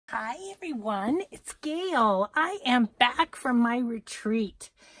Hi everyone, it's Gayle. I am back from my retreat,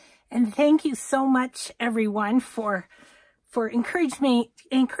 and thank you so much everyone for encouraging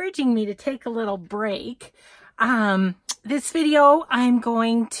me to take a little break. This video I'm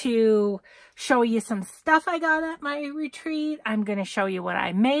going to show you some stuff I got at my retreat. I'm going to show you what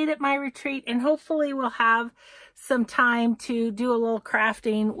I made at my retreat, and hopefully we'll have some time to do a little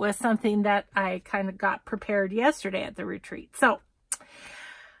crafting with something that I kind of got prepared yesterday at the retreat. So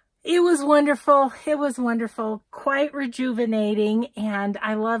it was wonderful. It was wonderful, quite rejuvenating, and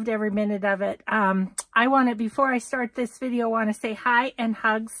I loved every minute of it. Before I start this video, I want to say hi and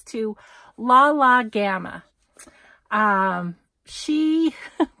hugs to La Gamma. She,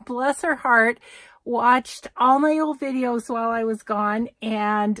 bless her heart, watched all my old videos while I was gone,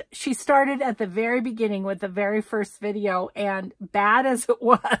 and she started at the very beginning with the very first video, and bad as it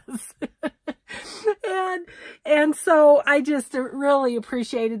was. and so I just really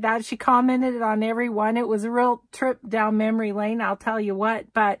appreciated that. She commented on every one. It was a real trip down memory lane, I'll tell you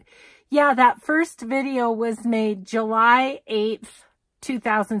what. But yeah, that first video was made July 8th,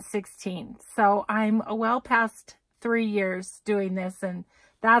 2016. So I'm well past 3 years doing this, and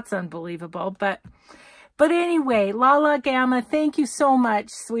that's unbelievable. But anyway, La Gamma, thank you so much,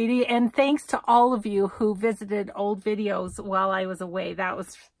 sweetie. And thanks to all of you who visited old videos while I was away. That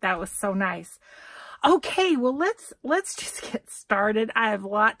was so nice. Okay, well, let's just get started. I have a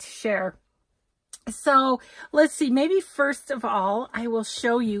lot to share. So let's see, maybe first of all, I will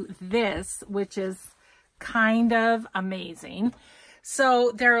show you this, which is kind of amazing.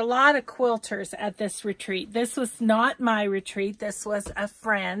 So there are a lot of quilters at this retreat. This was not my retreat. This was a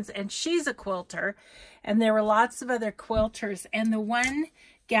friend's, and she's a quilter. And there were lots of other quilters. And the one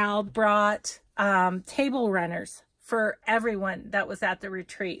gal brought table runners for everyone that was at the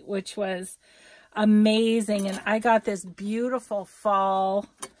retreat, which was amazing. And I got this beautiful fall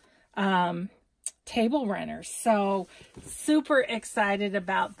table runners. So super excited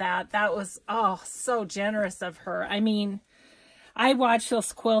about that. That was, oh, so generous of her. I mean, I watch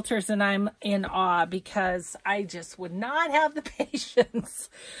those quilters and I'm in awe because I just would not have the patience.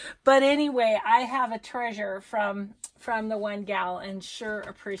 But anyway, I have a treasure from the one gal and sure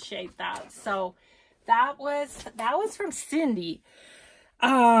appreciate that. So that was from Cindy.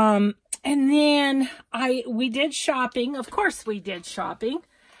 And then we did shopping. Of course we did shopping.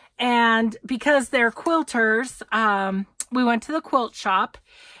 And because they're quilters, we went to the quilt shop.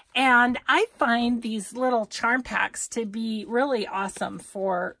 And I find these little charm packs to be really awesome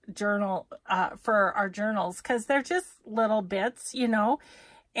for our journals, because they're just little bits, you know.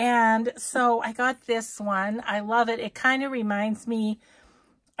 And so I got this one. I love it. It kind of reminds me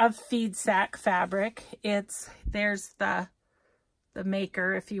of feed sack fabric. There's the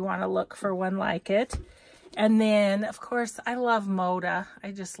maker if you want to look for one like it. And then, of course, I love Moda.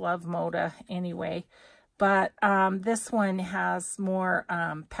 I just love Moda anyway. But this one has more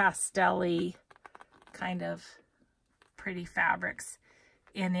pastel-y kind of pretty fabrics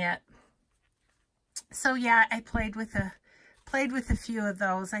in it. So yeah, I played with a few of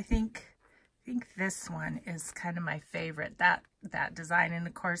those. I think this one is kind of my favorite, that design. And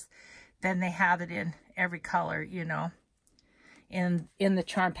of course, then they have it in every color, you know, in the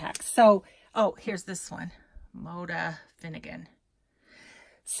charm pack. So, oh, here's this one, Moda Finnegan.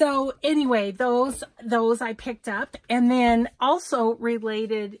 So anyway, those I picked up. And then also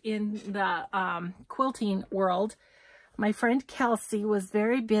related in the quilting world, my friend Kelsey was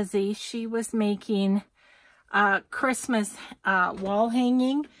very busy. She was making Christmas wall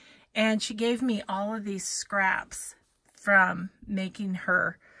hanging, and she gave me all of these scraps from making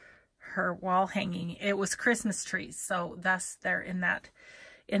her wall hanging. It was Christmas trees, so thus they're in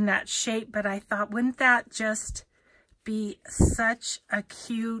that shape. But I thought, wouldn't that just be such a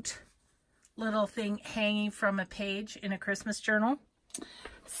cute little thing hanging from a page in a Christmas journal?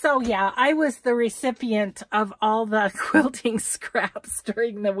 So yeah, I was the recipient of all the quilting scraps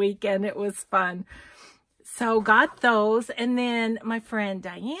during the weekend. It was fun. So got those. And then my friend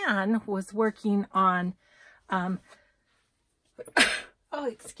Diane was working on, oh,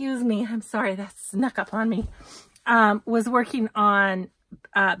 excuse me. I'm sorry. That snuck up on me. Was working on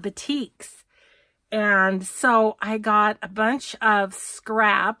batiks. And so I got a bunch of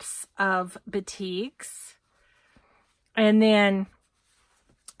scraps of batiks, and then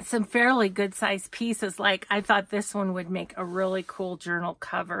some fairly good sized pieces. Like, I thought this one would make a really cool journal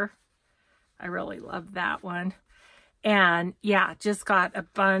cover. I really love that one. And yeah, just got a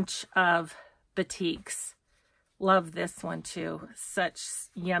bunch of batiks. Love this one too. Such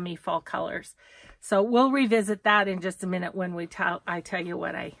yummy fall colors. So we'll revisit that in just a minute when I tell you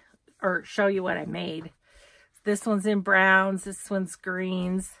what I show you what I made. This one's in browns. This one's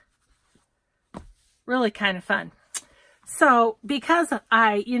greens. Really kind of fun. So because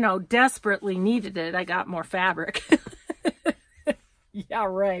I, you know, desperately needed it, I got more fabric. Yeah,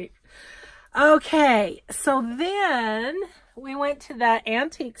 right. Okay, so then we went to the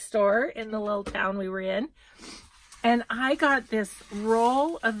antique store in the little town we were in, and I got this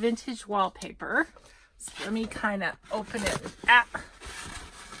roll of vintage wallpaper. So let me kind of open it. Ah.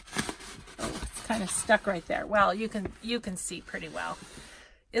 Oh, it's kind of stuck right there. Well, you can see pretty well.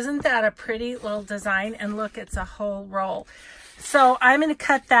 Isn't that a pretty little design? And look, it's a whole roll. So I'm going to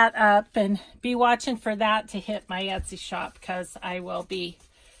cut that up and be watching for that to hit my Etsy shop, because I will be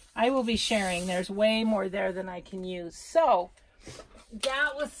sharing. There's way more there than I can use. So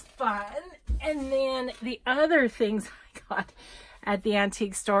that was fun. And then the other things I got at the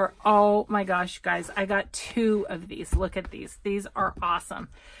antique store, oh my gosh, guys, I got 2 of these. Look at these. These are awesome.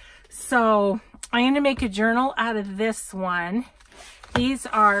 So I'm going to make a journal out of this one. These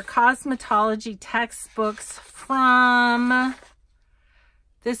are cosmetology textbooks from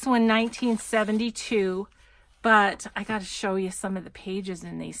this one, 1972. But I got to show you some of the pages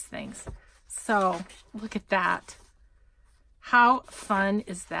in these things. So look at that. How fun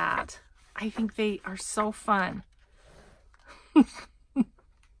is that? I think they are so fun.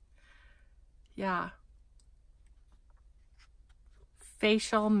 Yeah.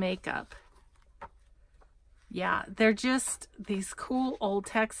 Facial makeup. Yeah, they're just these cool old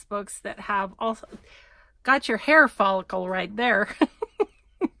textbooks that have also got your hair follicle right there.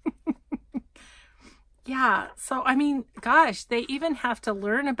 Yeah, so I mean, gosh, they even have to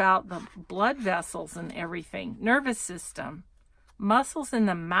learn about the blood vessels and everything, nervous system, muscles in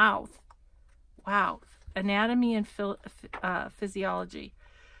the mouth. Wow, anatomy and physiology.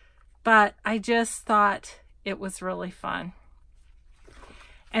 But I just thought it was really fun.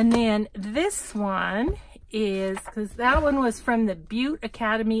 And then this one is, because that one was from the Butte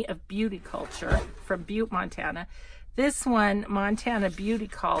Academy of Beauty Culture from Butte, Montana. This one, Montana Beauty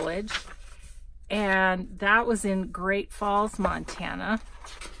College. And that was in Great Falls, Montana.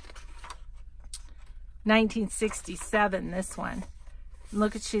 1967, this one.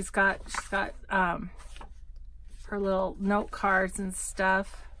 Look at, she's got her little note cards and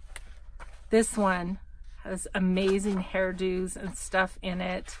stuff. This one has amazing hairdos and stuff in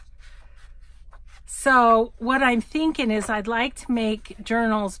it. So what I'm thinking is I'd like to make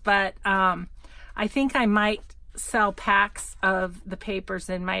journals, but I think I might sell packs of the papers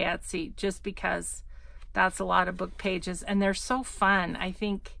in my Etsy, just because that's a lot of book pages and they're so fun. I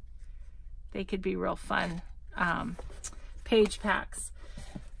think they could be real fun page packs.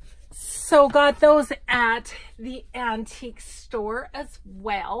 So got those at the antique store as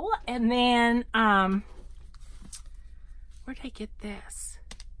well. And then where'd I get this?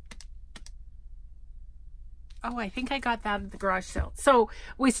 Oh, I think I got that at the garage sale. So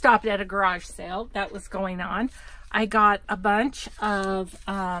we stopped at a garage sale that was going on. I got a bunch of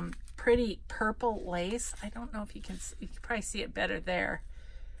pretty purple lace. I don't know if you can probably see it better there.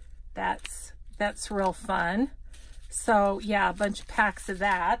 That's real fun. So yeah, a bunch of packs of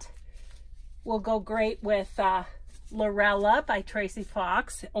that will go great with Lorella by Tracy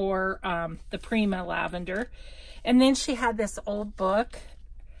Fox, or the Prima Lavender. And then she had this old book.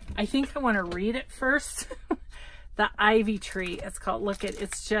 I think I want to read it first. The Ivy Tree, it's called. Look at,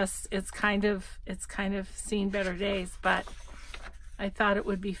 it's kind of seen better days, but I thought it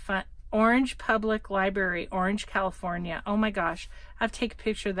would be fun. Orange Public Library, Orange, California. Oh my gosh, I have to take a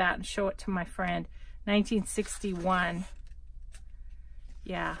picture of that and show it to my friend. 1961.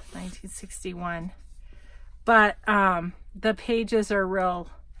 Yeah, 1961. But the pages are real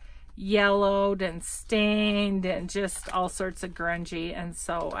yellowed and stained and just all sorts of grungy, and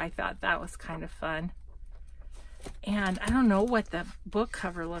so I thought that was kind of fun. And I don't know what the book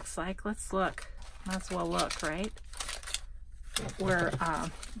cover looks like. Let's look. Might as well look, right? Where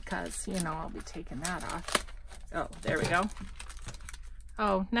because you know I'll be taking that off. Oh, there we go.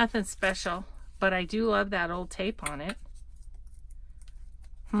 Oh, nothing special, but I do love that old tape on it.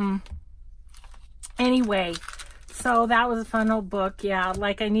 Anyway, so that was a fun old book. Yeah,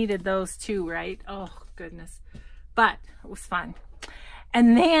 like I needed those too, right? Oh goodness, but it was fun.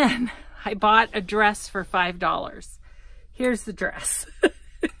 And then I bought a dress for $5. Here's the dress.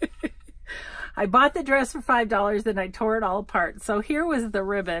 I bought the dress for $5 and I tore it all apart. So here was the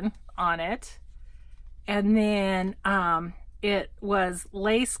ribbon on it. And then it was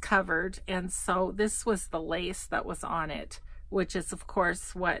lace covered. And so this was the lace that was on it, which is of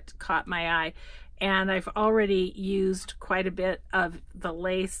course what caught my eye. And I've already used quite a bit of the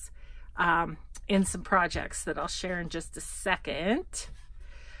lace in some projects that I'll share in just a second.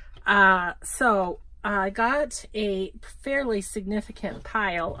 So I got a fairly significant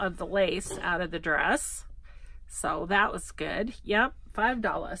pile of the lace out of the dress. So that was good. Yep,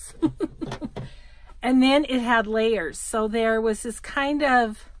 $5. And then it had layers. So there was this kind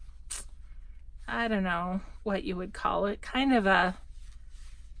of, I don't know what you would call it, kind of a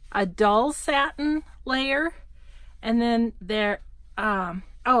dull satin layer. And then there,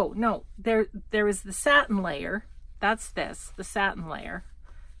 oh no, there was the satin layer. That's this, the satin layer.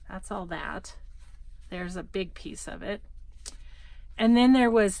 That's all that. There's a big piece of it. And then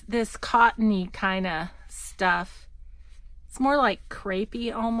there was this cottony kind of stuff. It's more like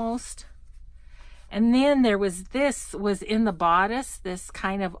crepey almost. And then there was this was in the bodice, this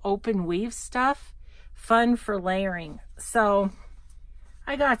kind of open weave stuff, fun for layering. So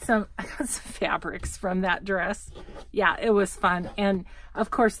I got some fabrics from that dress. Yeah, it was fun. And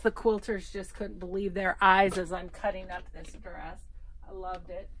of course the quilters just couldn't believe their eyes as I'm cutting up this dress. I loved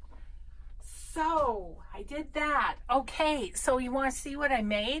it. So I did that. Okay, so you want to see what I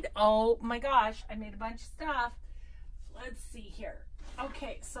made? Oh my gosh, I made a bunch of stuff. Let's see here.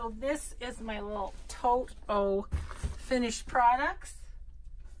 Okay, so this is my little tote o finished products,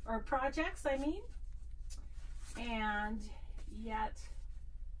 or projects, I mean. And yet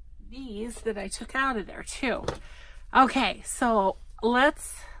these that I took out of there too. Okay, so let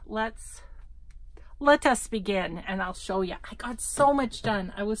us begin and I'll show you. I got so much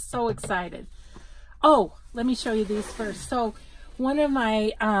done. I was so excited. Oh, let me show you these first. So one of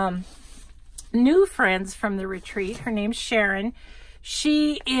my new friends from the retreat, her name's Sharon.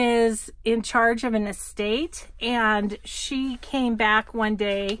 She is in charge of an estate, and she came back one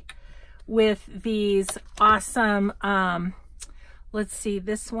day with these awesome, let's see,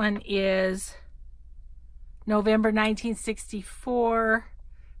 this one is November 1964.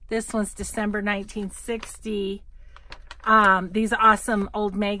 This one's December 1960. These awesome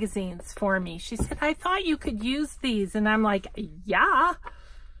old magazines for me. She said, I thought you could use these. And I'm like, yeah.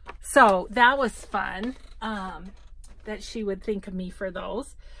 So that was fun. That she would think of me for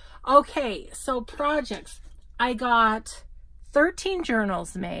those. Okay, so projects. I got 13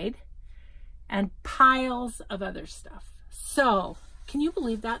 journals made and piles of other stuff. So, can you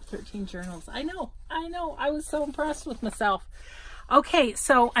believe that? 13 journals. I know. I was so impressed with myself. Okay,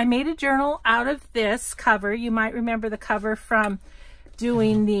 so I made a journal out of this cover. You might remember the cover from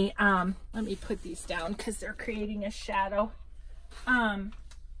doing the, let me put these down because they're creating a shadow.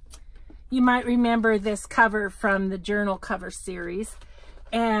 You might remember this cover from the journal cover series.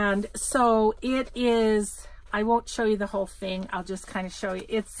 And so it is, I won't show you the whole thing. I'll just kind of show you.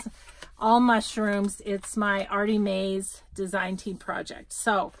 It's all mushrooms. It's my Artie Mays design team project.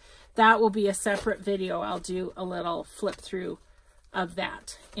 So that will be a separate video. I'll do a little flip through of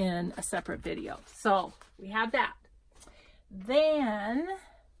that in a separate video. So we have that. Then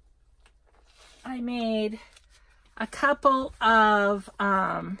I made a couple of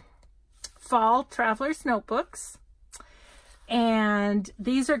fall traveler's notebooks, and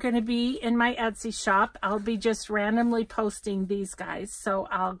these are going to be in my Etsy shop. I'll be just randomly posting these guys, so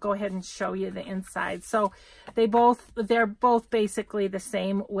I'll go ahead and show you the inside. So they're both basically the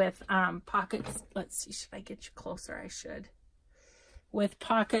same with pockets. Let's see, should I get you closer? I should. With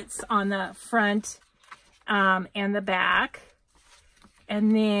pockets on the front and the back,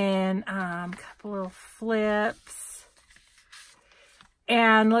 and then a couple little flips.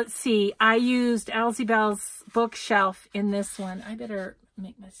 And let's see, I used Elsie Bell's bookshelf in this one. I better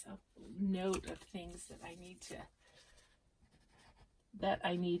make myself a note of things that I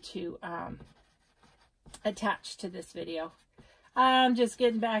need to attach to this video. I'm just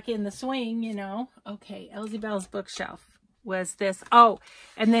getting back in the swing, you know. Okay, Elsie Bell's bookshelf was this. Oh,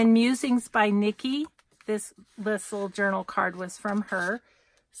 and then Musings by Nikki. This little journal card was from her.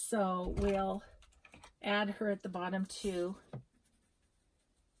 So we'll add her at the bottom too.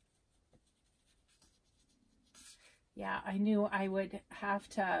 Yeah, I knew I would have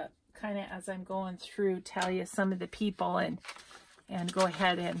to kind of, as I'm going through, tell you some of the people and go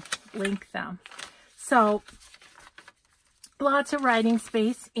ahead and link them. So lots of writing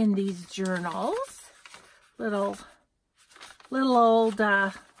space in these journals. Little old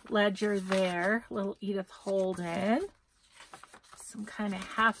ledger there. Little Edith Holden. Some kind of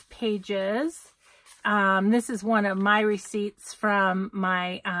half pages. This is one of my receipts from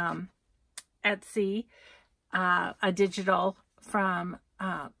my Etsy. A digital from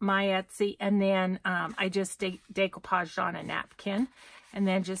my Etsy, and then I just decoupaged on a napkin and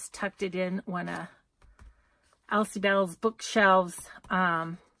then just tucked it in one of Elsie Bell's bookshelves,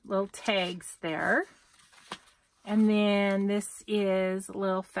 little tags there. And then this is a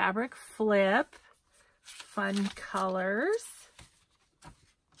little fabric flip, fun colors.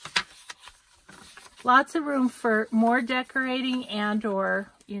 lots of room for more decorating and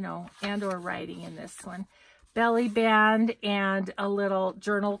or, you know, and or writing in this one. Belly band and a little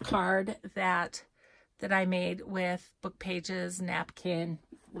journal card that I made with book pages, napkin,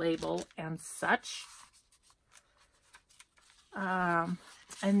 label, and such.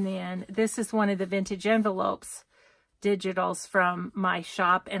 And then this is one of the vintage envelopes, digitals from my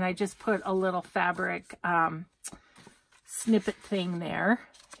shop, and I just put a little fabric snippet thing there,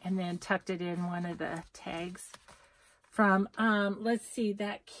 and then tucked it in one of the tags from, let's see,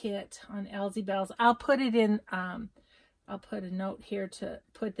 that kit on Elsie Bells. I'll put it in, I'll put a note here to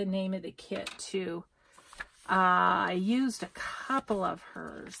put the name of the kit too. I used a couple of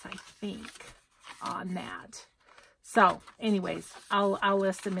hers, I think, on that. So anyways, I'll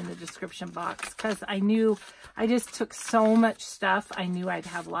list them in the description box because I knew I just took so much stuff. I knew I'd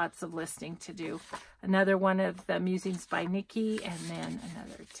have lots of listing to do. Another one of the Musings by Nikki, and then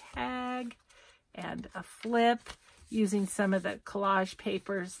another tag and a flip using some of the collage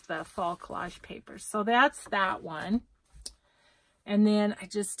papers, the fall collage papers. So that's that one. And then I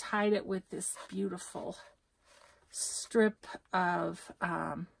just tied it with this beautiful strip of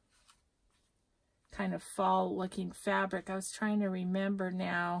kind of fall looking fabric. I was trying to remember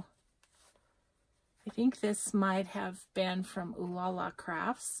now. I think this might have been from Ooh La La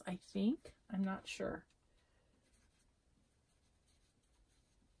Crafts, I think. I'm not sure.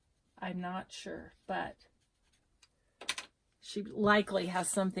 I'm not sure, but she likely has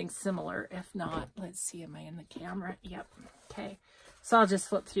something similar. If not, let's see, am I in the camera? Yep. Okay. So I'll just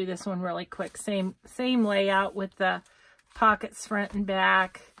flip through this one really quick. Same layout with the pockets front and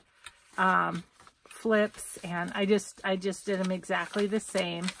back. Flips, and I just did them exactly the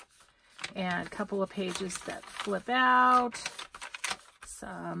same, and a couple of pages that flip out,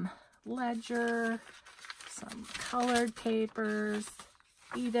 some ledger, some colored papers,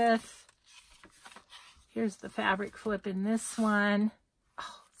 Edith. Here's the fabric flip in this one.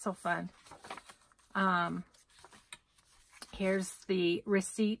 Oh, so fun. Here's the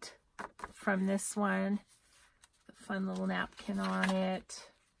receipt from this one, the fun little napkin on it.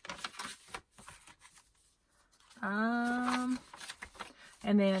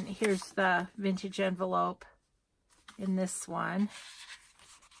 And then here's the vintage envelope in this one,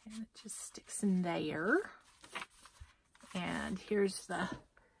 and it just sticks in there. And here's the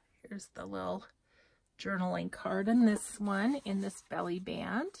little journaling card in this one, in this belly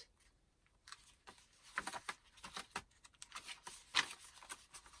band.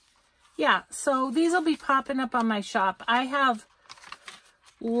 Yeah, so these will be popping up on my shop. I have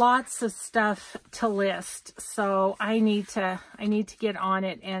lots of stuff to list, so I need to get on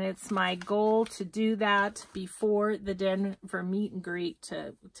it, and it's my goal to do that before the Denver meet and greet,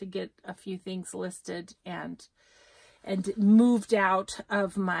 to get a few things listed and moved out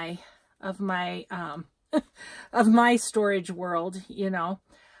of my of my storage world, you know.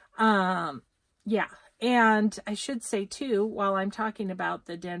 Yeah, and I should say too, while I'm talking about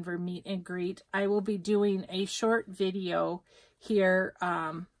the Denver meet and greet, I will be doing a short video here,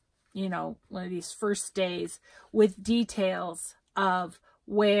 you know, one of these first days with details of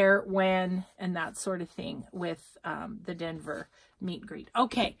where, when, and that sort of thing with the Denver meet and greet.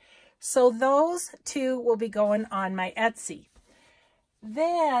 Okay, so those two will be going on my Etsy.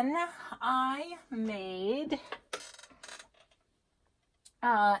 Then I made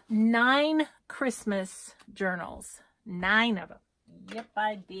 9 Christmas journals. 9 of them. Yep,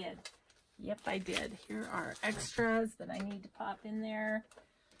 I did. Yep, I did. Here are extras that I need to pop in there.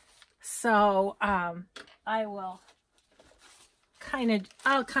 So, I'll kind of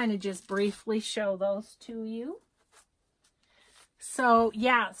just briefly show those to you. So,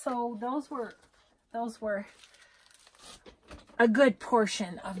 yeah, so those were a good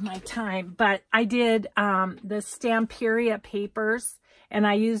portion of my time, but I did the Stamperia papers, and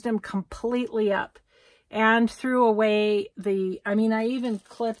I used them completely up and threw away I even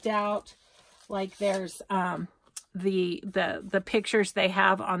clipped out, like, there's the pictures they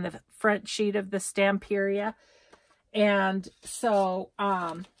have on the front sheet of the Stamperia. And so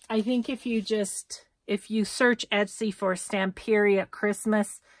I think if you search Etsy for Stamperia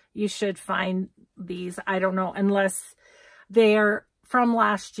Christmas, you should find these. I don't know, unless they're from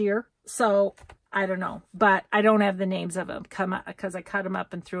last year. So I don't know, but I don't have the names of them because I cut them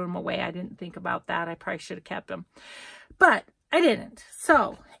up and threw them away. I didn't think about that. I probably should have kept them, but I didn't.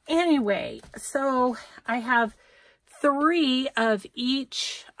 So anyway, so I have 3 of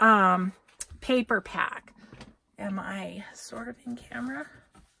each paper pack. Am I sort of in camera?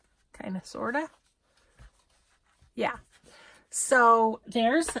 Kind of, sort of. Yeah. So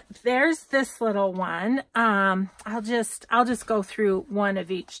there's this little one. I'll just go through one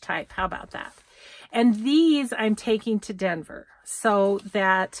of each type. How about that? And these I'm taking to Denver so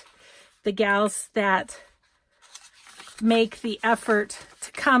that the gals that make the effort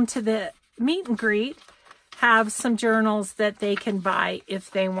to come to the meet and greet have some journals that they can buy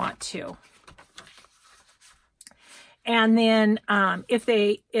if they want to. And then if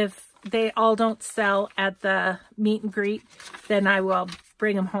they all don't sell at the meet and greet, then I will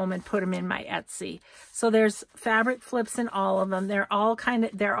bring them home and put them in my Etsy. So there's fabric flips in all of them. They're all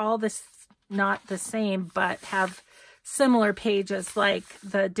this, not the same, but have similar pages, like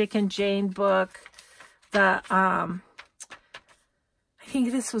the Dick and Jane book, the I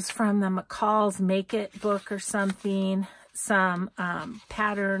think this was from the McCall's Make It book or something. Some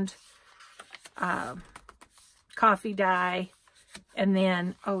patterned coffee dye, and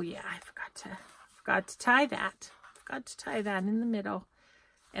then oh yeah, I forgot to tie that. Forgot to tie that in the middle,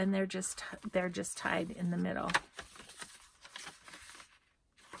 and they're just tied in the middle.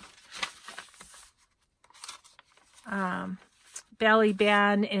 Belly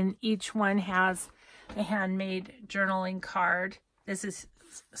band, and each one has a handmade journaling card. This is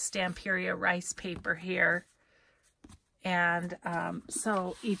Stamperia rice paper here. And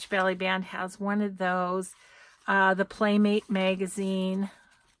so each belly band has one of those. The Playmate magazine.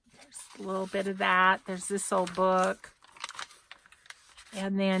 There's a little bit of that. There's this old book.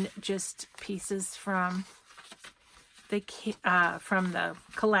 And then just pieces from the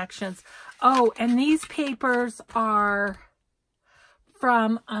collections. Oh, and these papers are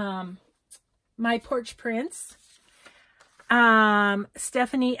from My Porch Prints.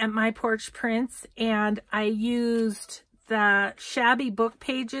 Stephanie at My Porch Prints, and I used the Shabby Book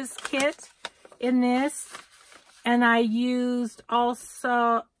Pages kit in this, and I used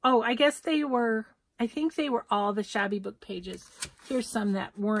also, oh, I think they were all the Shabby Book Pages. Here's some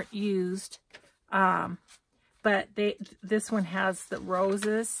that weren't used, but this one has the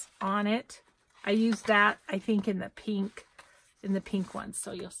roses on it. I used that, I think, in the pink one,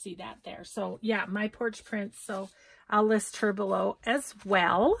 so you'll see that there. So yeah, My Porch Prints, so I'll list her below as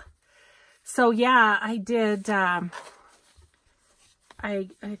well. So yeah, I did, I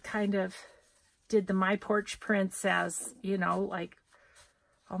kind of did the My Porch Prints as, you know, like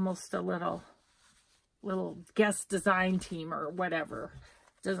almost a little guest design team or whatever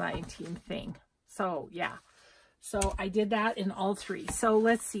design team thing. So yeah, so I did that in all three. So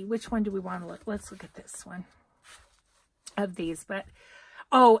let's see, which one do we want to look? Let's look at this one of these, but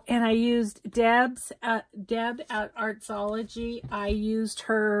oh, and I used Deb at Artsology. I used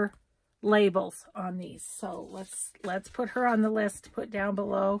her labels on these. So let's put her on the list to put down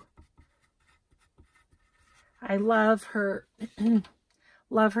below. I love her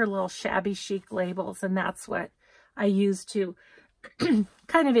love her little shabby chic labels, and that's what I use to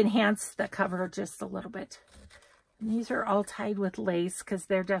kind of enhance the cover just a little bit. And these are all tied with lace because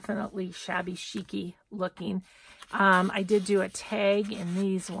they're definitely shabby chic-y looking. I did do a tag in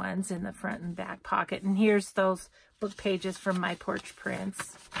these ones in the front and back pocket. And here's those book pages from My Porch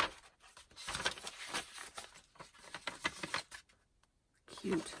Prints.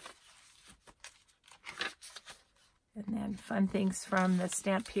 Cute. And then fun things from the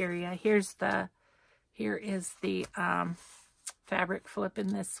Stamperia. Here is the fabric flip in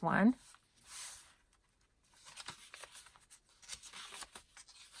this one.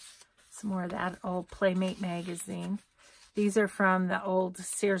 Some more of that old Playmate magazine. These are from the old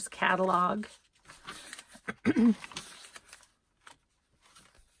Sears catalog. Middle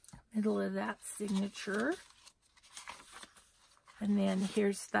of that signature. And then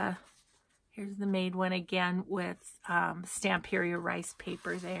here's the made one again with Stamperia rice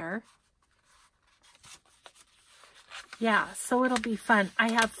paper there. Yeah, so it'll be fun.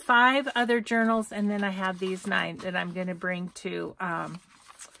 I have 5 other journals, and then I have these 9 that I'm going to bring to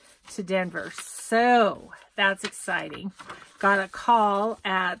Denver. So that's exciting. Got a call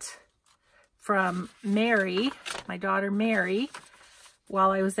from Mary, my daughter Mary, while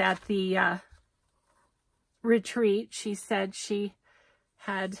I was at the retreat. She said she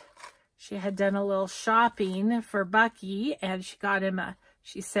had done a little shopping for Bucky, and she got him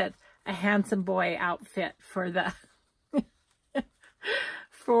she said, a handsome boy outfit for the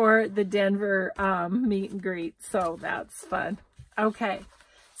for the Denver meet and greet. So that's fun. Okay.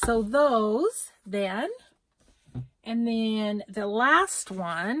 So those then, and then the last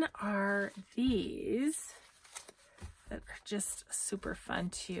one are these that are just super fun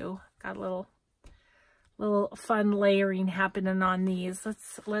too. Got a little fun layering happening on these.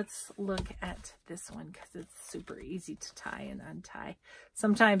 Let's look at this one because it's super easy to tie and untie.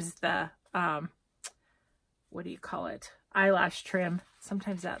 Sometimes the what do you call it? Eyelash trim.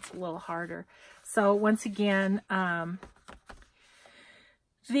 Sometimes that's a little harder. So once again,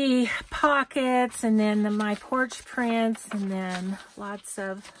 the pockets, and then my porch prints, and then lots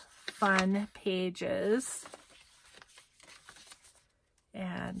of fun pages.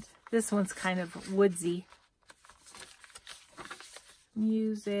 And this one's kind of woodsy.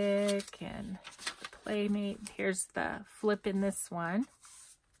 Music and Playmate. Here's the flip in this one.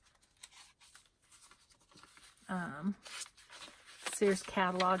 Sears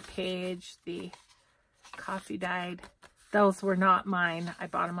catalog page, the coffee dyed. Those were not mine. I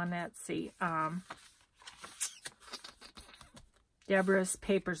bought them on Etsy. Deborah's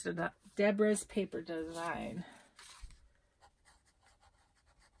paper design.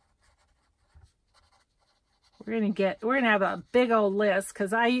 We're gonna have a big old list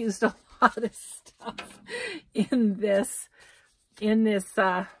because I used a lot of stuff in this, you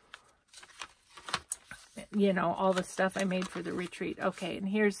know, all the stuff I made for the retreat. Okay, and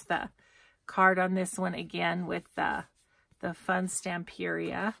here's the card on this one again with the fun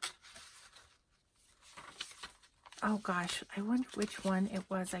Stamperia. Oh gosh, I wonder which one it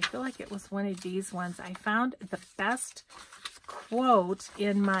was. I feel like it was one of these ones. I found the best quote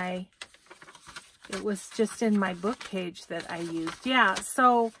in my, it was just in my book page that I used. Yeah,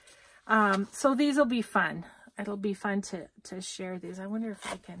 so so these will be fun. It'll be fun to share these. I wonder if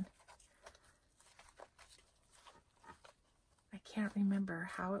I can, I can't remember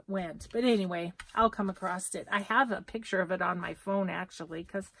how it went, but anyway, I'll come across it. I have a picture of it on my phone actually,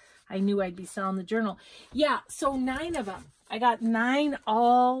 because I knew I'd be selling the journal. Yeah, so 9 of them. I got 9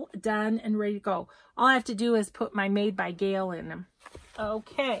 all done and ready to go. All I have to do is put my Made by Gayle in them.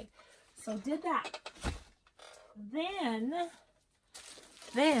 Okay, so did that. Then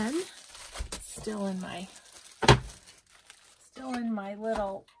still in my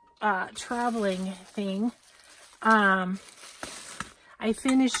little traveling thing. I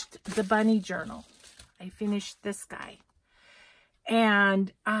finished the bunny journal. I finished this guy.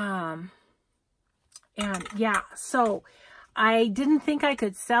 And yeah, so I didn't think I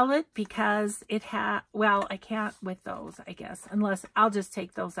could sell it because it had, well, I can't with those, I guess, unless I'll just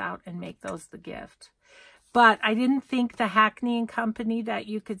take those out and make those the gift. But I didn't think the Hackney and Company that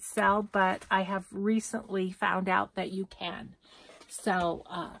you could sell, but I have recently found out that you can sell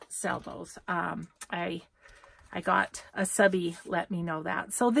those. I got a subby let me know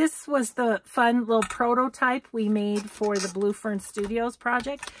that. So this was the fun little prototype we made for the Blue Fern Studios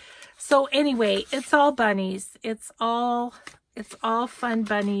project. So anyway, it's all bunnies. It's all fun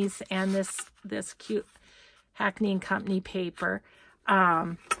bunnies and this cute Hackney and Company paper.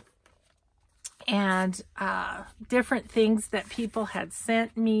 And different things that people had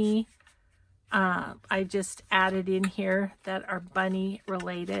sent me. I just added in here that are bunny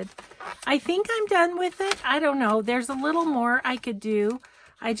related. I think I'm done with it. I don't know. There's a little more I could do.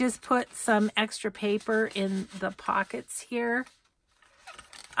 I just put some extra paper in the pockets here.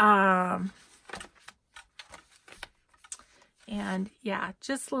 And yeah,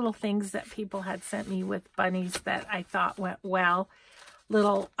 just little things that people had sent me with bunnies that I thought went well.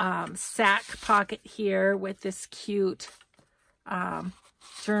 Little sack pocket here with this cute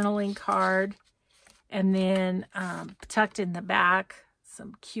journaling card, and then tucked in the back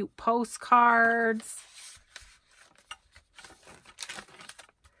some cute postcards,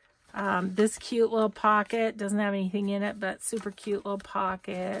 this cute little pocket doesn't have anything in it, but super cute little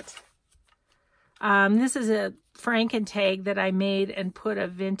pocket. This is a Franken-Tag that I made and put a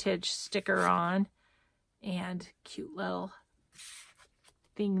vintage sticker on, and cute little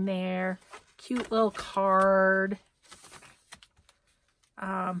thing there, cute little card.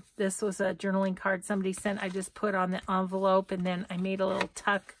 This was a journaling card somebody sent. I just put on the envelope, and then I made a little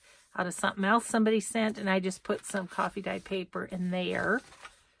tuck out of something else somebody sent, and I just put some coffee dye paper in there.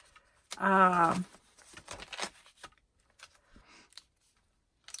 And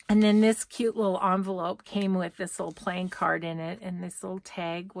then this cute little envelope came with this little playing card in it, and this little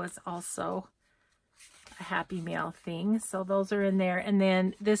tag was also a Happy Mail thing. So those are in there. And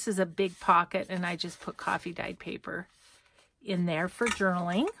then this is a big pocket, and I just put coffee dyed paper in there for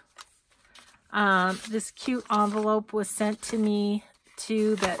journaling. This cute envelope was sent to me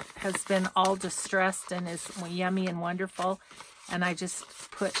too that has been all distressed and is yummy and wonderful, and I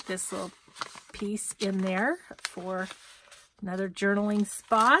just put this little piece in there for another journaling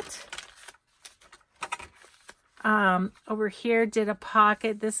spot. Over here did a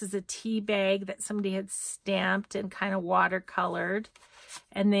pocket. This is a tea bag that somebody had stamped and kind of watercolored,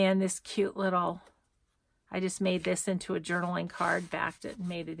 and then this cute little, I just made this into a journaling card, backed it and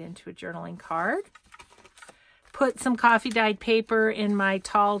made it into a journaling card. Put some coffee dyed paper in my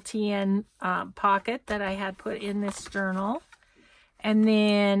tall TN pocket that I had put in this journal. And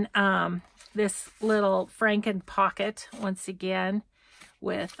then this little Franken pocket, once again,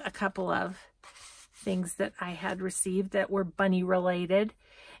 with a couple of things that I had received that were bunny related.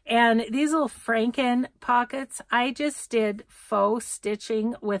 And these little Franken pockets, I just did faux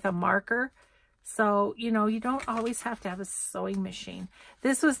stitching with a marker. So, you know, you don't always have to have a sewing machine.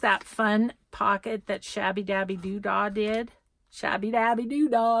 This was that fun pocket that Shabby Dabby Doo-Dah did. Shabby Dabby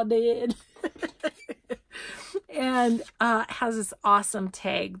Doo-Dah did. And it has this awesome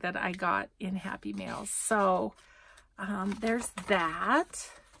tag that I got in Happy Mail. So, there's that.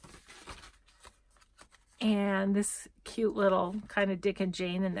 And this cute little kind of Dick and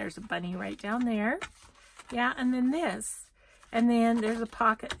Jane, and there's a bunny right down there. Yeah, and then this. And then there's a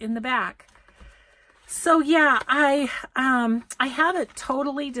pocket in the back. So yeah, I haven't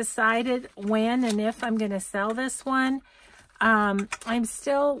totally decided when and if I'm going to sell this one. I'm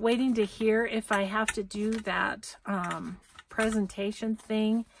still waiting to hear if I have to do that presentation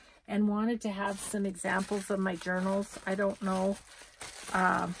thing, and wanted to have some examples of my journals. I don't know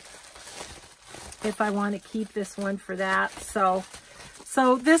if I want to keep this one for that. So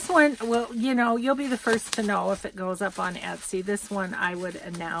this one, well, you know, you'll be the first to know if it goes up on Etsy. This one I would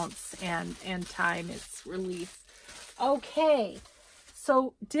announce and time its release. Okay,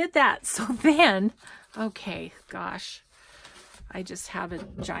 so did that. So then, okay, gosh, I just have a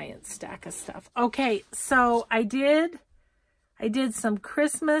giant stack of stuff. Okay, so I did some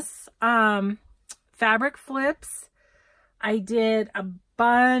Christmas fabric flips. I did a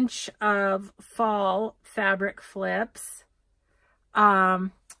bunch of fall fabric flips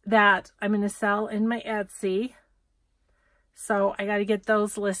that I'm going to sell in my Etsy. So I got to get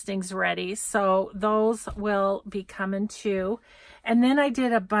those listings ready. So those will be coming too. And then I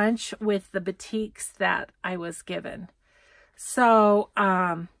did a bunch with the batiks that I was given. So,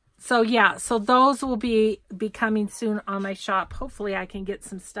 so yeah, so those will be coming soon on my shop. Hopefully I can get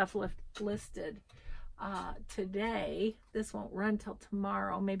some stuff listed today. This won't run till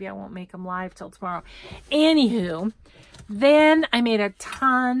tomorrow. Maybe I won't make them live till tomorrow. Anywho, then I made a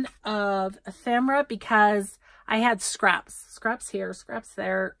ton of ephemera because I had scraps here, scraps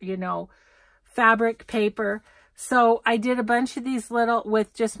there, you know, fabric, paper. So I did a bunch of these little,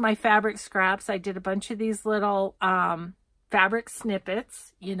 with just my fabric scraps, I did a bunch of these little fabric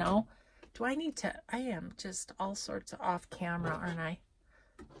snippets, you know. Do I need to, I am just all sorts of off camera, aren't I?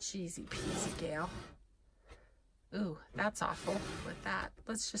 Cheesy peasy, Gayle. Ooh, that's awful with that.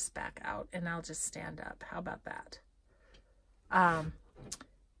 Let's just back out and I'll just stand up. How about that?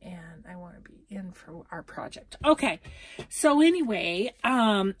 And I want to be in for our project. Okay, so anyway,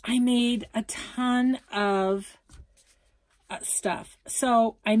 I made a ton of stuff.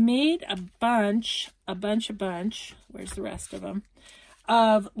 So I made a bunch, where's the rest of them,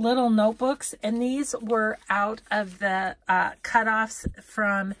 of little notebooks. And these were out of the cutoffs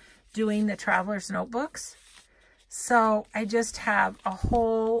from doing the traveler's notebooks. So I just have a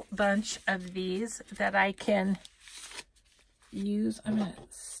whole bunch of these that I can use. I'm going to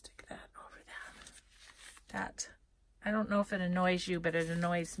stick that over that. I don't know if it annoys you, but it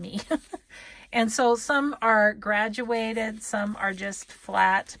annoys me. And so some are graduated, some are just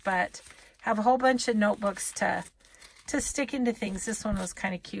flat, but have a whole bunch of notebooks to stick into things. This one was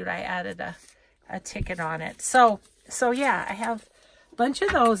kind of cute. I added a ticket on it. So yeah, I have a bunch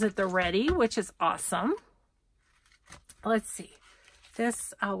of those at the ready, which is awesome. Let's see.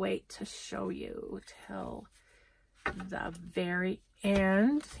 This I'll wait to show you till the very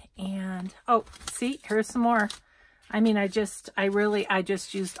end. And oh, see, here's some more. I mean, I just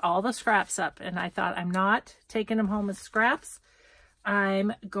used all the scraps up, and I thought, I'm not taking them home as scraps.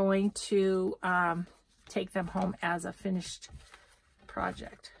 I'm going to take them home as a finished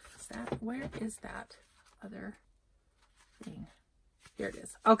project. Where is that other thing? Here it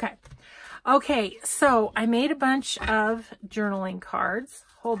is. Okay. Okay, so I made a bunch of journaling cards,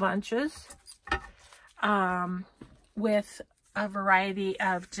 whole bunches, with a variety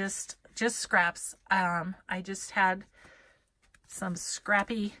of just scraps. I just had some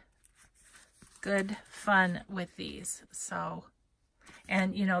scrappy, good fun with these. So,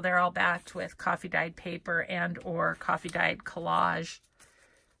 and you know, they're all backed with coffee dyed paper and or coffee dyed collage.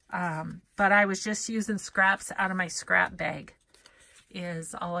 But I was just using scraps out of my scrap bag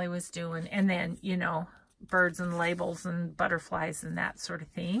is all I was doing. And then, you know, birds and labels and butterflies and that sort of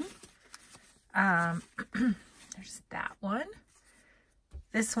thing. There's that one.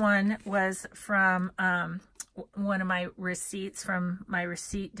 This one was from one of my receipts from my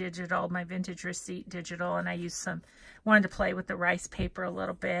receipt digital, my vintage receipt digital, and I used wanted to play with the rice paper a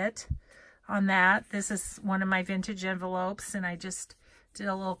little bit on that. This is one of my vintage envelopes, and I just did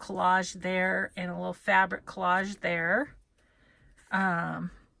a little collage there and a little fabric collage there.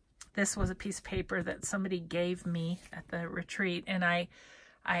 this was a piece of paper that somebody gave me at the retreat, and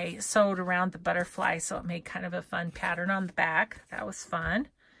I sewed around the butterfly, so it made kind of a fun pattern on the back. That was fun.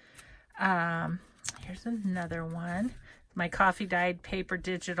 Here's another one. My coffee dyed paper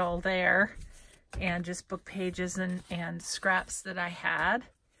digital there, and just book pages and scraps that I had.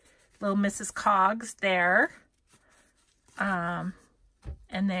 Little Mrs. Cogs there. And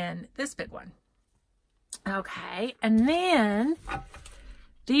then this big one. Okay, and then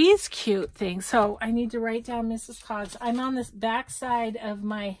these cute things. So I need to write down Mrs. Cogs. I'm on this back side of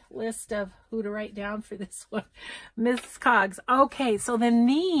my list of who to write down for this one. Mrs. Cogs. Okay, so then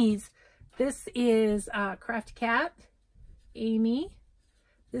this is Crafty Cat, Amy.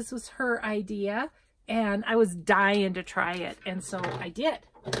 This was her idea, and I was dying to try it, and so I did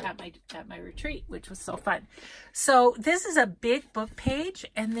at my retreat, which was so fun. So this is a big book page,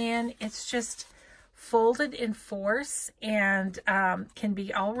 and then it's just folded in force, and can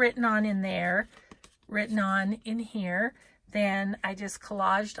be all written on in there, written on in here. Then I just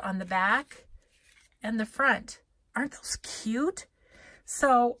collaged on the back and the front. Aren't those cute?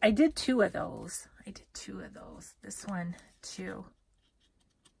 So I did 2 of those. This one too.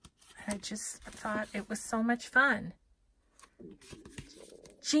 I just thought it was so much fun.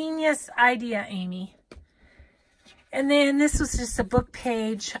 Genius idea, Amy. And then this was just a book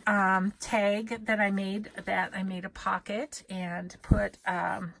page tag that I made a pocket and put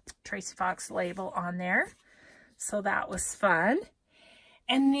Tracy Fox label on there. So that was fun.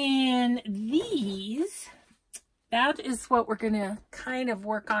 And then that is what we're going to kind of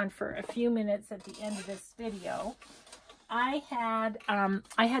work on for a few minutes at the end of this video. I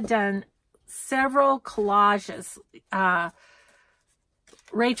had done several collages.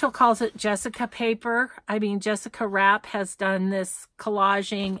 Rachel calls it Jessica paper. I mean, Jessica Rapp has done this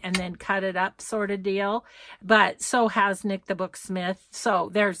collaging and then cut it up sort of deal, but so has Nick the Booksmith. So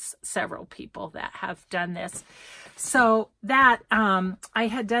there's several people that have done this. So that, I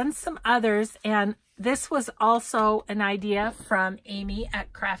had done some others, and this was also an idea from Amy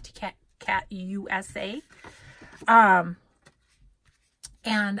at Crafty Cat USA.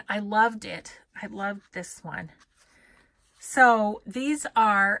 And I loved it. I loved this one. So these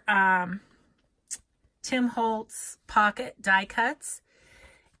are Tim Holtz pocket die cuts,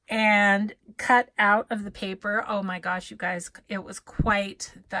 and cut out of the paper. Oh my gosh, you guys, it was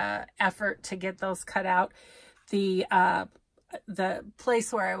quite the effort to get those cut out. The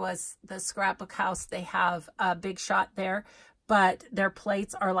place where I was, the scrapbook house, they have a big shot there, but their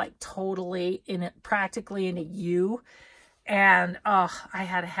plates are like totally in it, practically in a U. And oh, I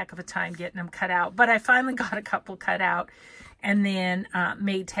had a heck of a time getting them cut out, but I finally got a couple cut out, and then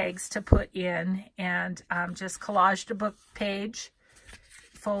made tags to put in, and just collaged a book page,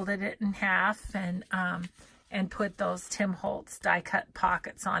 folded it in half, and put those Tim Holtz die cut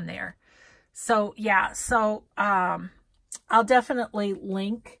pockets on there. So yeah, so I'll definitely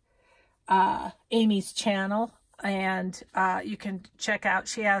link Amy's channel, and you can check out.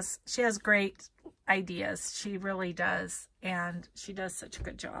 She has great ideas. She really does, and she does such a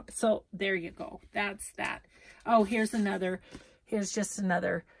good job. So there you go. That's that. Oh, here's just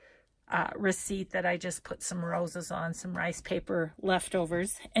another receipt that I just put some roses on, some rice paper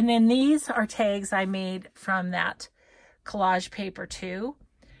leftovers. And then these are tags I made from that collage paper too.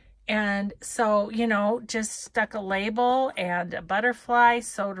 And so, you know, just stuck a label and a butterfly,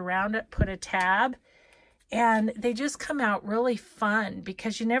 sewed around it, put a tab, and they just come out really fun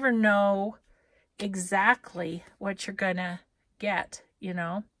because you never know exactly what you're gonna get, you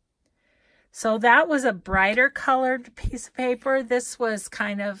know. So that was a brighter colored piece of paper. This was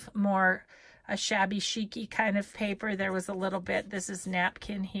kind of more a shabby chic-y kind of paper. There was a little bit, this is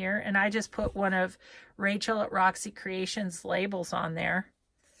napkin here, and I just put one of Rachel at Roxy Creations labels on there.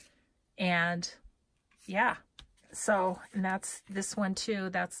 And yeah, so, and that's this one too.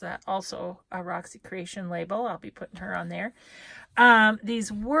 That's also a Roxy Creation label. I'll be putting her on there.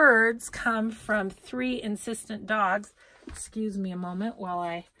 These words come from 3 Insistent Dogs. Excuse me a moment while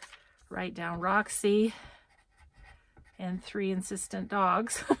I write down Roxy and 3 Insistent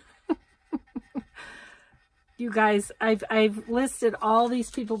Dogs. You guys, I've listed all these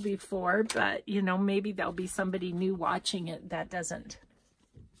people before, but you know, maybe there'll be somebody new watching it that doesn't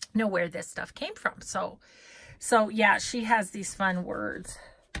know where this stuff came from. So yeah, she has these fun words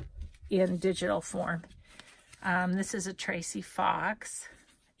in digital form. This is a Tracy Fox,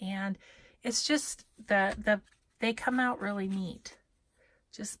 and it's just they come out really neat.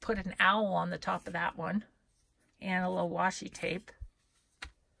 Just put an owl on the top of that one and a little washi tape.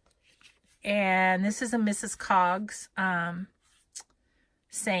 And this is a Mrs. Cogs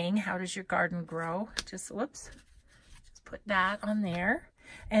saying, "How does your garden grow?" Just whoops, just put that on there.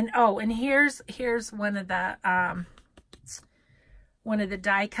 And oh, and here's one of the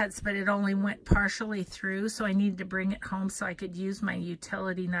die cuts, but it only went partially through, so I needed to bring it home so I could use my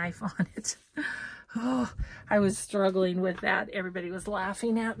utility knife on it. Oh, I was struggling with that. Everybody was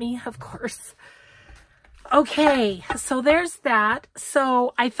laughing at me, of course. Okay, so there's that.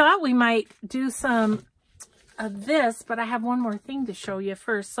 So I thought we might do some of this, but I have one more thing to show you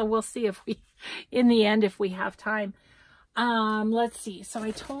first. So we'll see if we, in the end, if we have time. Let's see. So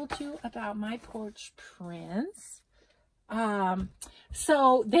I told you about my porch prints.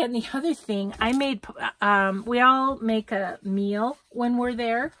 So then the other thing I made, we all make a meal when we're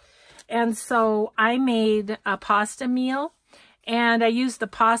there. And so I made a pasta meal, and I used the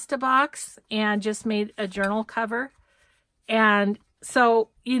pasta box and just made a journal cover. And so,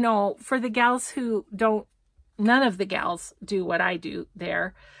 you know, for the gals who don't, none of the gals do what I do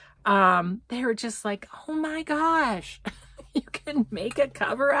there. They were just like, oh my gosh, you can make a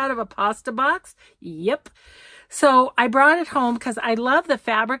cover out of a pasta box? Yep. So I brought it home because I love the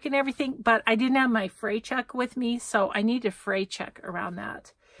fabric and everything, but I didn't have my fray check with me, so I need to fray check around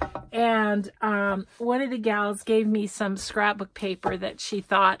that. And one of the gals gave me some scrapbook paper that she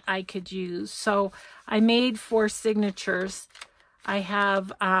thought I could use. So I made 4 signatures. I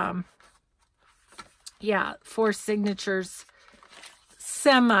have, yeah, 4 signatures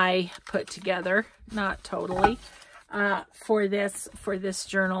semi put together, not totally, for this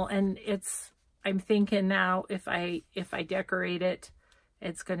journal. And I'm thinking now if I decorate it,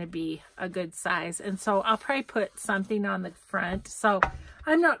 it's going to be a good size. And so I'll probably put something on the front. So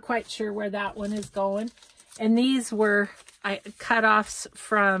I'm not quite sure where that one is going. And these were cut-offs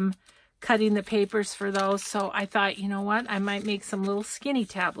from cutting the papers for those. So I thought, you know what? I might make some little skinny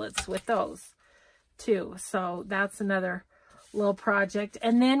tablets with those too. So that's another little project.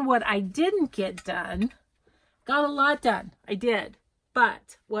 And then what I didn't get done, got a lot done. I did.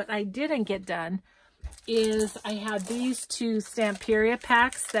 But what I didn't get done is I had these 2 Stamperia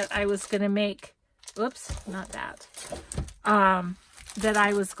packs that I was going to make. Oops, not that. That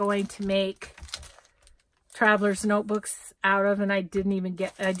I was going to make traveler's notebooks out of, and I didn't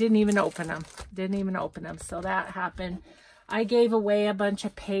even open them. Didn't even open them. So that happened. I gave away a bunch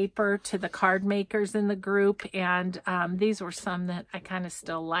of paper to the card makers in the group, and these were some that I kind of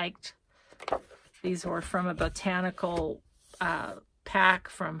still liked. These were from a botanical pack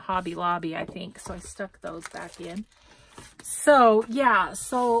from Hobby Lobby, I think. So I stuck those back in. So yeah,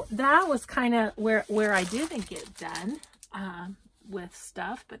 so that was kind of where I didn't get done with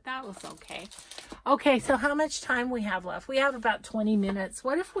stuff, but that was okay. Okay, so how much time we have left? We have about 20 minutes.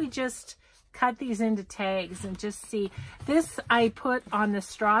 What if we just cut these into tags and just see? This I put on the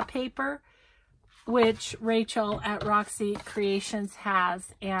straw paper, which Rachel at Roxy Creations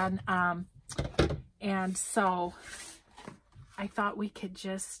has, and so I thought we could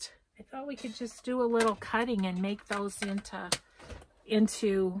just do a little cutting and make those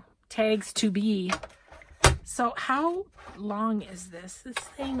into tags to be. So how long is this? This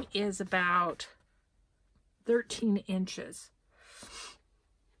thing is about 13 inches.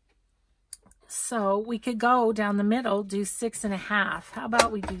 So we could go down the middle, do 6.5. How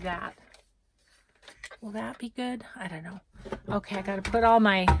about we do that? Will that be good? I don't know. Okay, I got to put all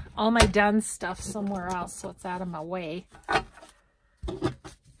my done stuff somewhere else so it's out of my way.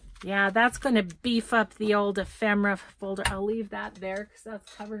 Yeah, that's going to beef up the old ephemera folder. I'll leave that there because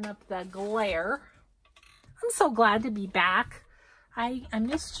that's covering up the glare. I'm so glad to be back. I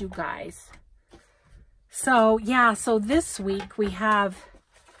missed you guys. So yeah, so this week we have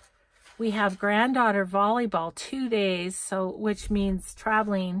granddaughter volleyball 2 days, so which means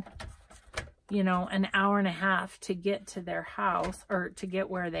traveling, you know, an hour and a half to get to their house or to get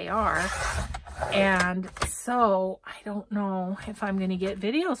where they are. And so I don't know if I'm going to get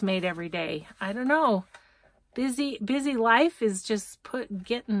videos made every day. I don't know. Busy life is just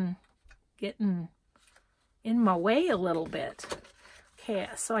getting in my way a little bit. Okay,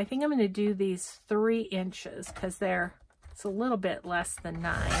 so I think I'm going to do these 3 inches because it's a little bit less than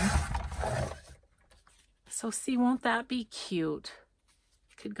 9. So see, won't that be cute?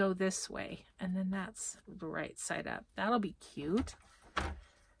 Could go this way, and then that's the right side up. That'll be cute.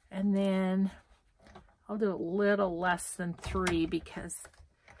 And then I'll do a little less than 3 because,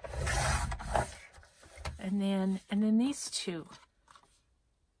 and then these 2.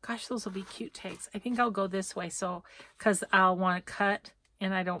 Gosh, those will be cute tags. I think I'll go this way, so because I'll want to cut,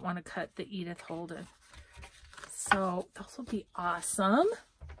 and I don't want to cut the Edith Holden. So those will be awesome.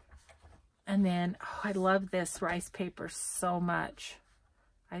 And then, oh, I love this rice paper so much.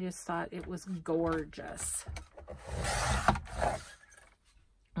 I just thought it was gorgeous.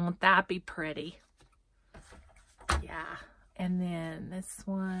 Won't that be pretty? Yeah. And then this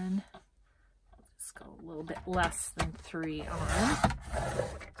one, let's go a little bit less than 3 on.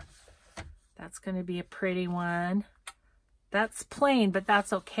 That's going to be a pretty one. That's plain, but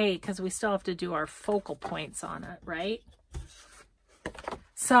that's okay because we still have to do our focal points on it, right?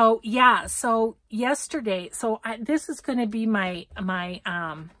 So yeah, so yesterday, this is going to be my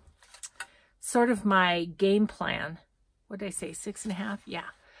sort of my game plan. What did I say? 6.5?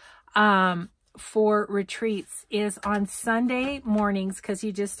 Yeah. For retreats is on Sunday mornings, because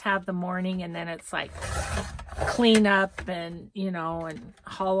you just have the morning and then it's like clean up and, you know, and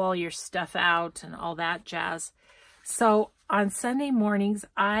haul all your stuff out and all that jazz. So on Sunday mornings,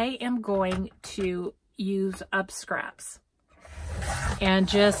 I am going to use up scraps. And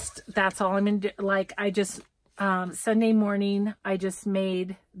just, that's all I'm going to do. Like, I just, Sunday morning, I just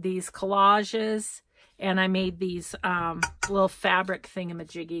made these collages and I made these little fabric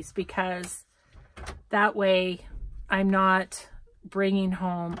thingamajiggies, because that way I'm not bringing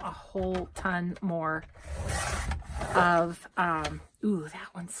home a whole ton more of, ooh, that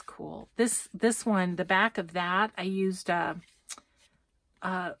one's cool. This one, the back of that, I used a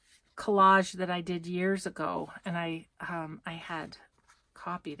collage that I did years ago, and I had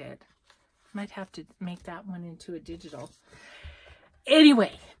copied it. Might have to make that one into a digital.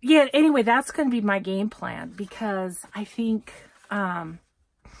 Anyway, yeah, anyway, that's going to be my game plan, because I think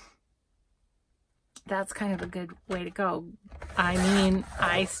that's kind of a good way to go. I mean,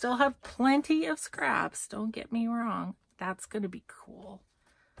 I still have plenty of scraps, don't get me wrong. That's going to be cool.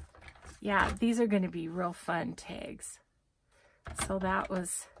 Yeah, these are going to be real fun tags. So that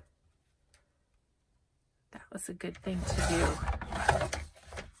was a good thing to do.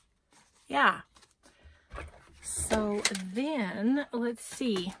 Yeah. So then, let's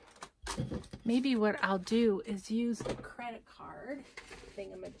see. Maybe what I'll do is use the credit card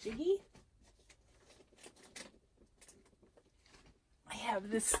thingamajiggy. I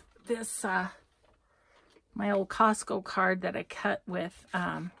have this my old Costco card that I cut with,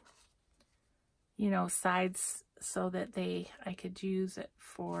 you know, sides so that I could use it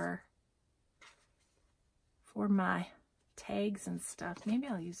for my tags and stuff. Maybe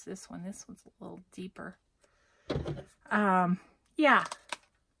I'll use this one. This one's a little deeper. Yeah.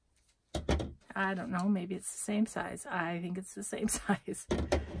 I don't know. Maybe it's the same size. I think it's the same size.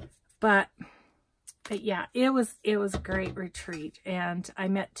 But yeah, it was a great retreat, and I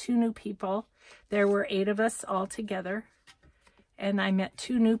met 2 new people. There were 8 of us all together, and I met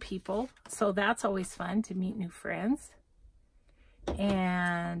 2 new people, so that's always fun to meet new friends.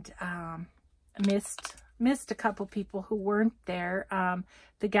 And missed a couple people who weren't there.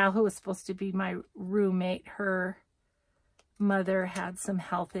 The gal who was supposed to be my roommate, her mother had some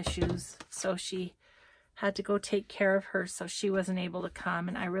health issues, so she had to go take care of her, so she wasn't able to come,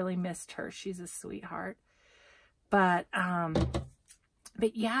 and I really missed her. She's a sweetheart. But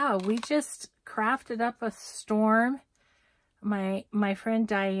yeah, we just crafted up a storm. My friend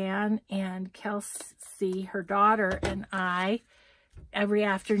Diane and Kelsey, her daughter, and I, every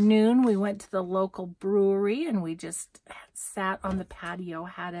afternoon we went to the local brewery and we just sat on the patio,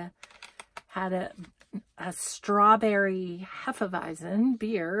 had a strawberry Hefeweizen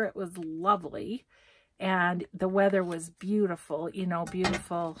beer. It was lovely. And the weather was beautiful, you know,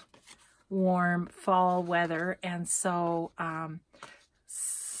 beautiful, warm fall weather. And so,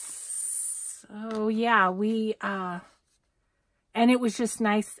 yeah, and it was just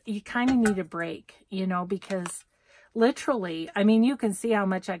nice. You kind of need a break, you know, because literally, I mean, you can see how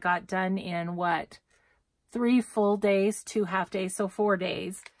much I got done in what, 3 full days, 2 half days, so 4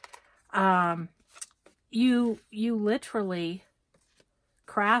 days. You literally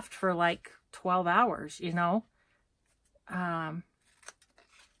craft for like 12 hours, you know,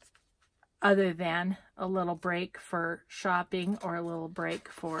 other than a little break for shopping or a little break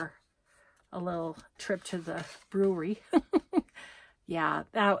for a little trip to the brewery. Yeah,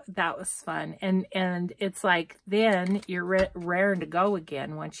 that was fun. And it's like, then you're raring to go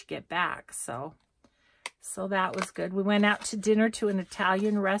again once you get back. So that was good. We went out to dinner to an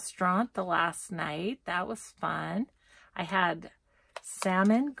Italian restaurant the last night. That was fun. I had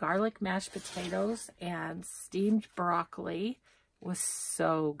salmon, garlic mashed potatoes, and steamed broccoli. It was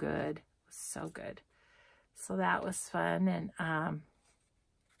so good. It was so good. So that was fun. And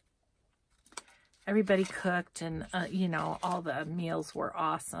everybody cooked, and you know, all the meals were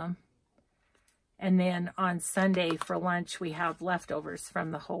awesome. And then on Sunday for lunch, we have leftovers from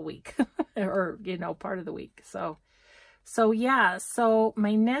the whole week or, you know, part of the week. So yeah, so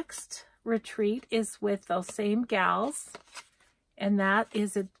my next retreat is with those same gals, and that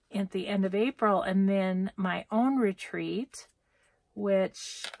is at the end of April. And then my own retreat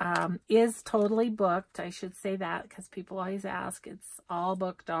which is totally booked. I should say that because people always ask. It's all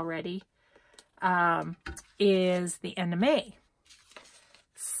booked already. Is the end of May.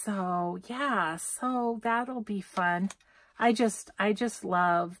 So yeah, so that'll be fun. I just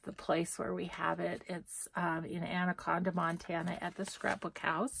love the place where we have it. It's in Anaconda, Montana at the Scrapbook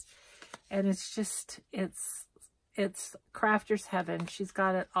House. And it's just, it's crafter's heaven. She's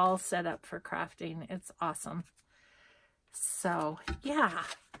got it all set up for crafting. It's awesome. So yeah.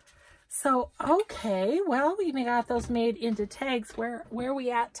 So, okay, well, we got those made into tags. Where are we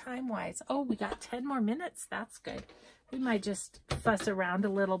at time-wise? Oh, we got 10 more minutes. That's good. We might just fuss around a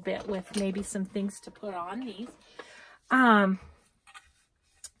little bit with maybe some things to put on these.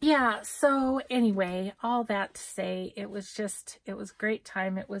 Yeah, so anyway, all that to say, it was a great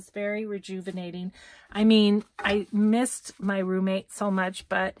time. It was very rejuvenating. I mean, I missed my roommate so much,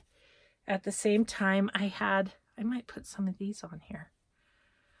 but at the same time, I might put some of these on here.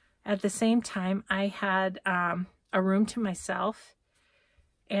 At the same time, I had a room to myself,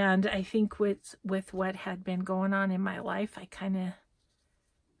 and I think with what had been going on in my life, I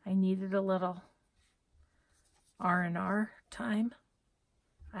needed a little R&R time.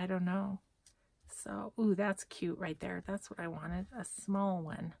 I don't know. So, ooh, that's cute right there. That's what I wanted, a small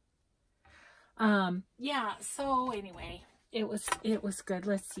one. Yeah, so anyway, it was good.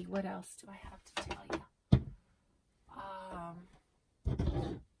 Let's see, what else do I have to tell you?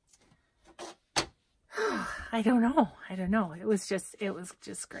 I don't know. It was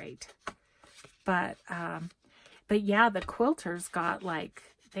just great. But yeah, the quilters got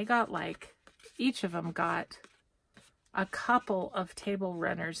each of them got a couple of table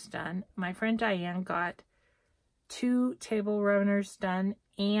runners done. My friend Diane got 2 table runners done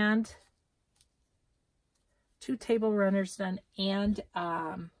and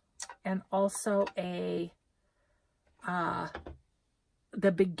also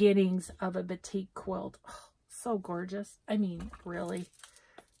the beginnings of a batik quilt. Oh, so gorgeous. I mean, really,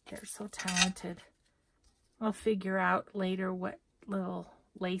 they're so talented. I'll figure out later what little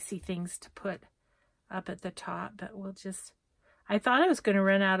lacy things to put up at the top, but I thought I was going to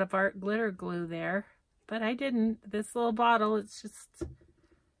run out of art glitter glue there, but I didn't. This little bottle, it's just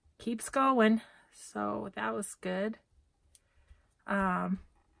keeps going. So that was good.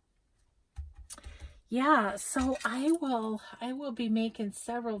 Yeah, so I will be making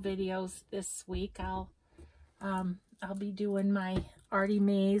several videos this week. I'll be doing my Artie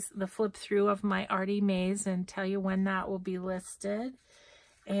Maze, the flip through of my Artie Maze, and tell you when that will be listed.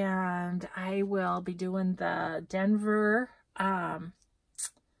 And I will be doing the Denver, oh,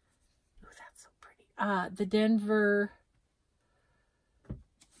 that's so pretty. The Denver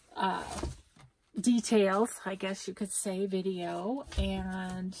details, I guess you could say, video.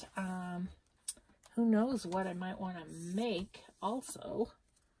 And who knows what I might want to make also.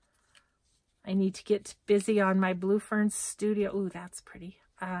 I need to get busy on my Blue Fern Studio. Ooh, that's pretty.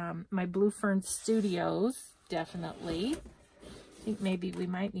 My Blue Fern Studios, definitely. I think maybe we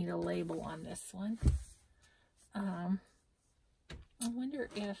might need a label on this one. I wonder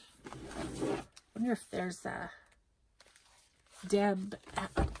if there's a Deb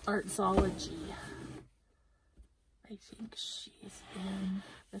Artsology. I think she's in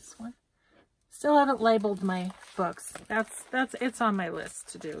this one. Still haven't labeled my books. It's on my list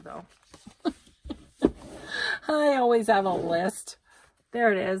to do though. I always have a list.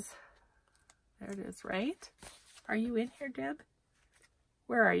 There it is. There it is, right? Are you in here, Deb?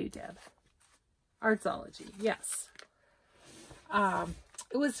 Where are you, Deb? Artsology, yes.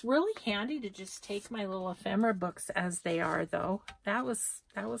 It was really handy to just take my little ephemera books as they are, though. That was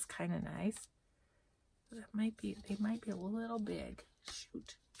kind of nice. They might be a little big.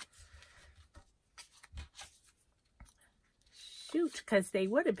 Shoot, because they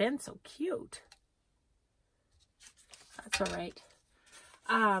would have been so cute. That's all right.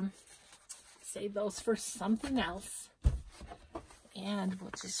 Save those for something else. And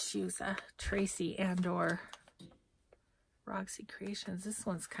we'll just use a Tracy and or Roxy Creations. This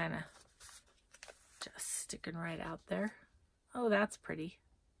one's kind of just sticking right out there. Oh, that's pretty.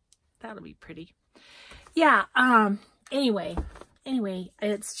 That'll be pretty. Yeah, anyway,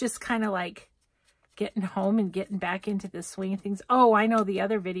 it's just kind of like getting home and getting back into the swing of things. Oh, I know the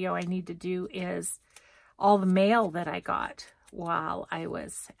other video I need to do is all the mail that I got while I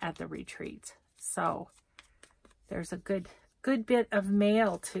was at the retreat. So there's a good bit of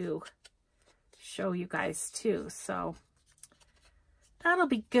mail to show you guys too. So that'll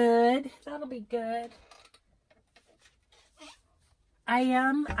be good. That'll be good.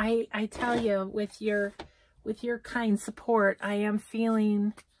 I tell you, with your kind support, I am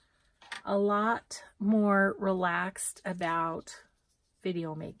feeling a lot more relaxed about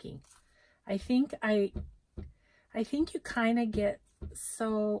video making. I think you kind of get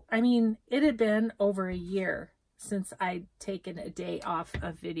so, I mean, it had been over a year since I'd taken a day off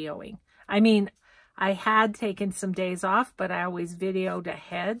of videoing. I mean, I had taken some days off, but I always videoed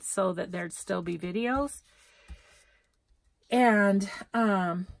ahead so that there'd still be videos. And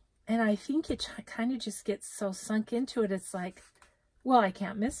I think it kind of just gets so sunk into it. It's like, well, I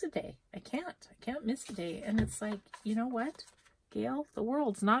can't miss a day. I can't miss a day. And it's like, you know what, Gayle, the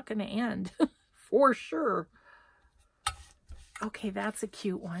world's not going to end for sure. Okay, that's a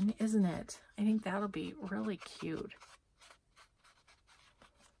cute one, isn't it? I think that'll be really cute.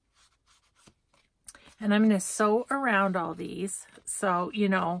 And I'm going to sew around all these. So, you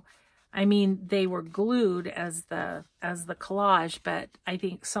know, I mean, they were glued as the collage, but I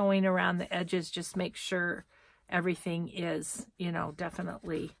think sewing around the edges just makes sure everything is, you know,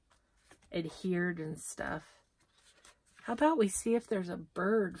 definitely adhered and stuff. How about we see if there's a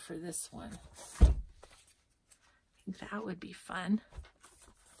bird for this one? I think that would be fun.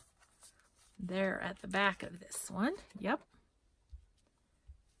 There at the back of this one. Yep.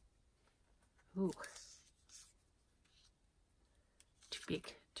 Ooh. Too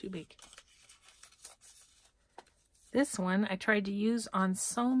big, too big. This one I tried to use on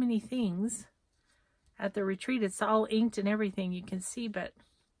so many things at the retreat. It's all inked and everything, you can see, but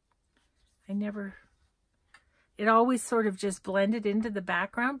I never, it always sort of just blended into the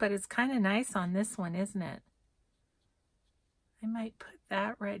background, but it's kind of nice on this one, isn't it? I might put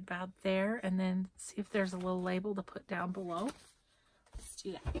that right about there and then see if there's a little label to put down below. Let's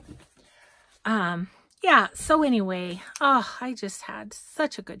do that. Yeah, so anyway, oh, I just had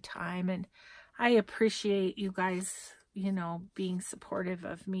such a good time, and I appreciate you guys, you know, being supportive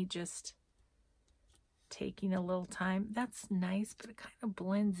of me just taking a little time. That's nice, but it kind of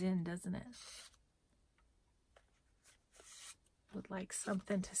blends in, doesn't it? Would like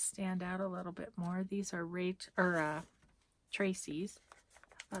something to stand out a little bit more. These are Tracy's.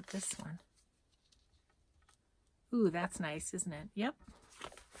 How about this one? Ooh, that's nice, isn't it? Yep.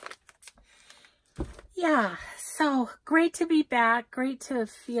 Yeah, so great to be back. Great to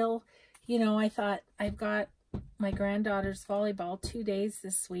feel, you know, I thought I've got my granddaughter's volleyball 2 days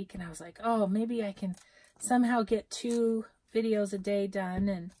this week, and I was like, oh, maybe I can somehow get 2 videos a day done.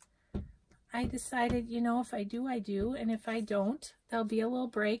 And I decided, you know, if I do, I do. And if I don't, there'll be a little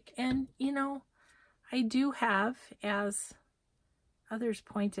break. And, you know, I do have, as others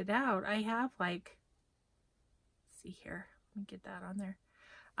pointed out, I have like, let's see here, let me get that on there.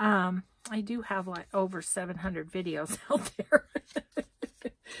 I do have like over 700 videos out there.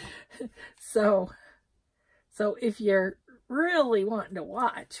 So if you're really wanting to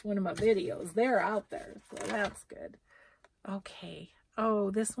watch one of my videos, they're out there. So that's good. Okay.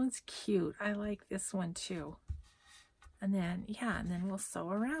 Oh, this one's cute. I like this one too. And then, yeah, and then we'll sew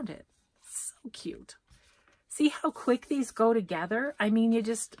around it. So cute. See how quick these go together? I mean, you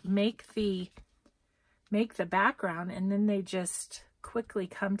just make the background and then they just quickly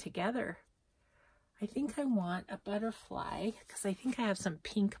come together. I think I want a butterfly because I think I have some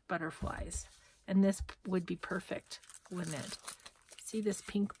pink butterflies, and this would be perfect, wouldn't it? See this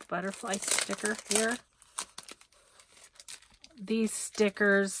pink butterfly sticker here? These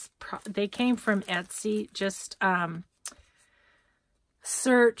stickers, they came from Etsy. Just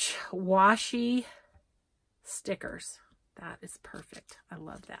search washi stickers. That is perfect. I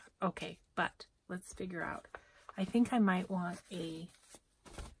love that. Okay, but let's figure out. I think I might want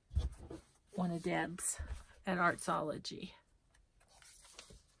one of Deb's at Artsology.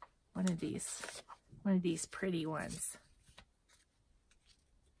 One of these pretty ones.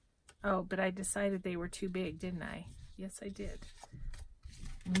 Oh, but I decided they were too big, didn't I? Yes, I did.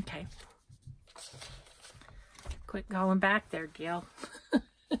 Okay. Quit going back there, Gayle.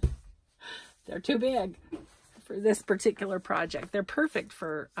 They're too big for this particular project. They're perfect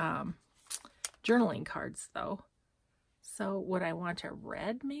for journaling cards, though. So would I want a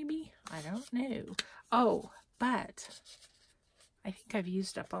red, maybe? I don't know. Oh, but I think I've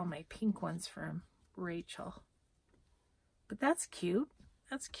used up all my pink ones from Rachel. But that's cute.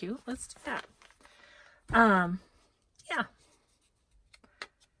 That's cute. Let's do that. Yeah.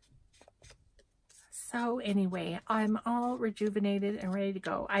 So anyway, I'm all rejuvenated and ready to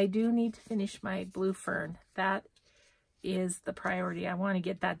go. I do need to finish my blue fern. That is the priority. I want to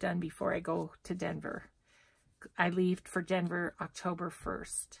get that done before I go to Denver. I leave for Denver October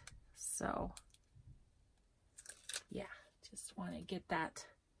 1st. So yeah, just want to get that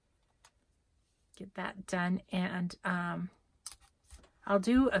done. And I'll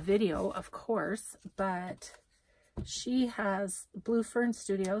do a video, of course, but she has, Blue Fern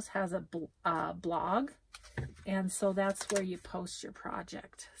Studios has a blog, And so that's where you post your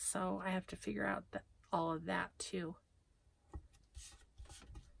project. So I have to figure out all of that too.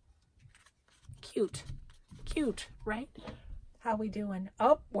 Cute. Cute, right? How we doing?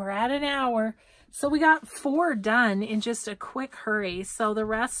 Oh, we're at an hour. So we got 4 done in just a quick hurry. So the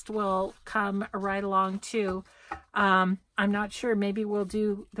rest will come right along too. I'm not sure. Maybe we'll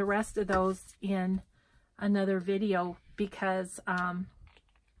do the rest of those in another video because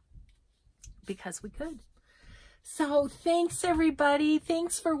we could. So thanks everybody.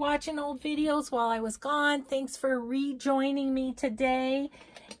 Thanks for watching old videos while I was gone. Thanks for rejoining me today.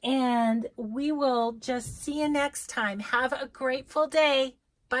 And we will just see you next time. Have a grateful day.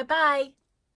 Bye-bye.